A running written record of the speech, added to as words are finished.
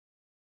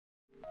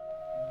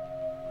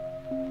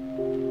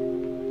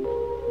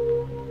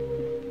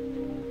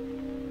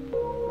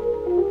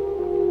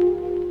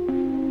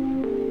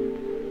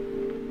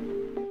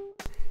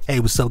Hey,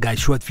 what's up guys,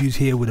 Short Fuse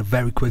here with a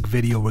very quick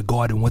video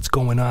regarding what's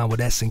going on with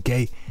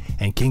SNK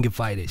and King of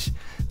Fighters.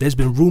 There's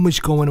been rumors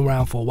going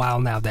around for a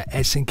while now that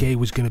SNK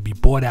was going to be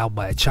bought out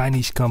by a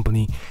Chinese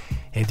company,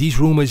 and these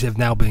rumors have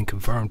now been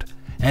confirmed.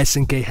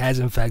 SNK has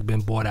in fact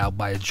been bought out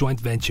by a joint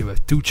venture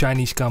of two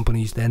Chinese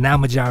companies that are now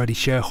majority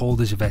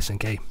shareholders of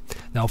SNK.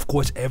 Now of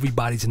course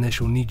everybody's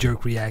initial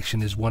knee-jerk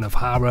reaction is one of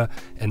horror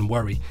and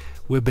worry.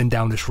 We've been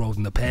down this road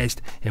in the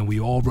past and we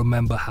all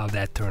remember how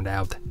that turned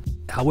out.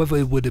 However,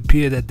 it would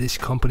appear that this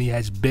company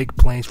has big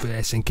plans for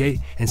SNK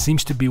and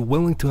seems to be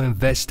willing to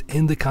invest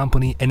in the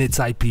company and its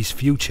IP's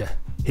future.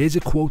 Here's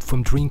a quote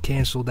from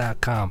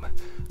DREAMCANCEL.com.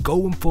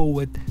 Going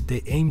forward,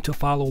 they aim to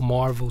follow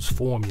Marvel's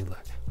formula,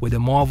 where the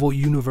Marvel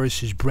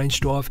universe is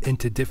branched off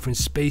into different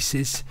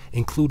spaces,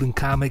 including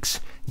comics,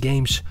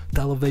 games,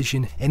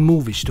 television, and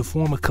movies to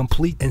form a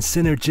complete and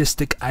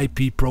synergistic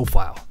IP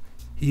profile.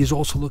 He is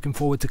also looking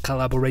forward to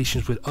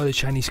collaborations with other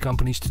Chinese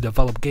companies to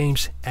develop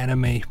games,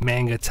 anime,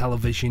 manga,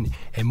 television,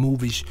 and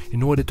movies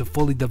in order to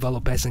fully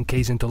develop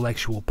SNK's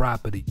intellectual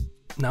property.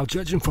 Now,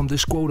 judging from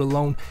this quote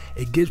alone,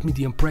 it gives me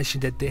the impression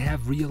that they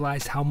have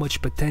realized how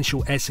much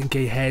potential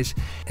SNK has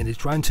and is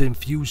trying to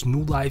infuse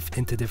new life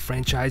into their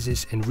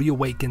franchises and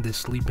reawaken the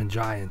sleeping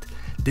giant.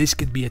 This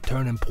could be a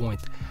turning point.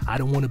 I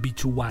don't want to be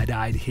too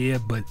wide-eyed here,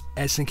 but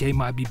SNK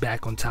might be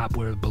back on top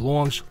where it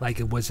belongs like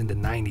it was in the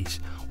 90s.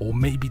 Or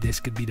maybe this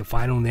could be the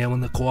final nail in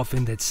the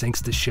coffin that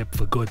sinks the ship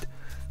for good.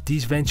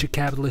 These venture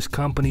capitalist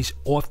companies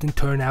often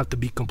turn out to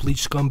be complete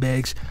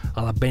scumbags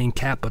a la Bain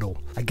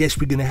Capital. I guess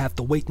we're gonna have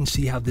to wait and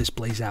see how this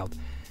plays out.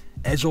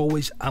 As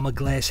always, I'm a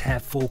glass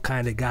half full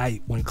kind of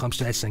guy when it comes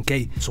to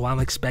SNK, so I'm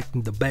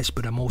expecting the best,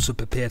 but I'm also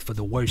prepared for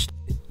the worst.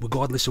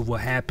 Regardless of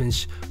what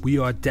happens, we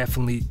are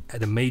definitely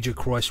at a major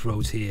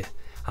crossroads here.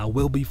 I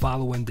will be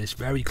following this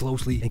very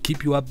closely and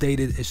keep you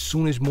updated as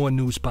soon as more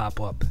news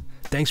pop up.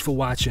 Thanks for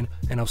watching,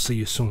 and I'll see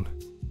you soon.